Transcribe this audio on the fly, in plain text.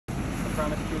I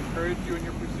promise to encourage you in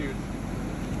your pursuits,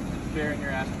 share in your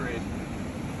aspirations.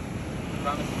 I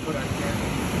promise to put our shared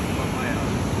needs above my own.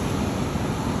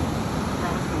 I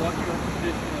promise to love you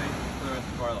unconditionally for the rest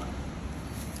of our lives.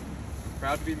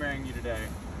 Proud to be marrying you today.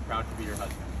 Proud to be your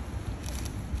husband.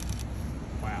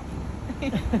 Wow.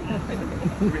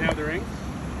 Do we have the rings?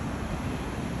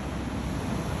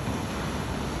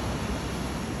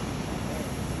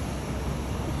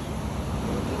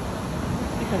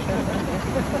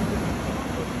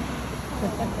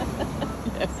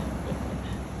 Yes.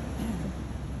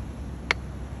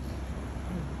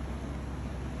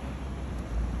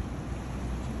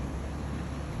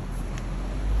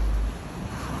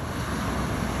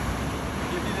 I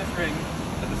give you this ring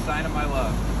as a sign of my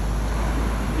love,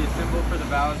 to be a symbol for the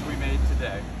vows we made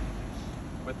today.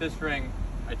 With this ring,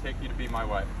 I take you to be my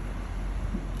wife.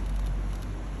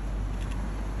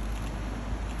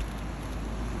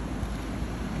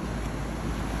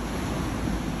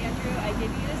 Andrew, I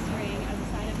give you this ring as a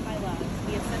sign of my love, to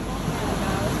be a symbol for the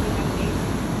vows we have made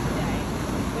today.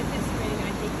 With this ring,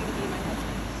 I take you to be my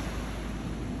husband.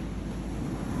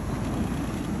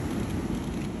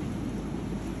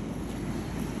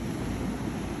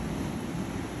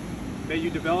 May you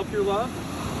develop your love.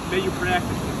 May you practice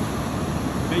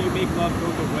it. May you make love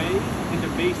both a way and a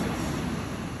basis.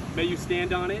 May you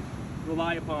stand on it,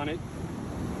 rely upon it.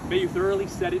 May you thoroughly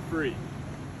set it free.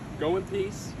 Go in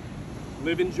peace,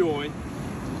 live in joy.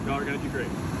 Y'all are going to do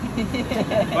great.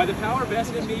 By the power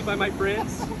vested in me by my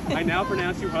friends, I now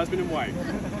pronounce you husband and wife.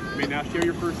 You may now share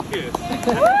your first kiss.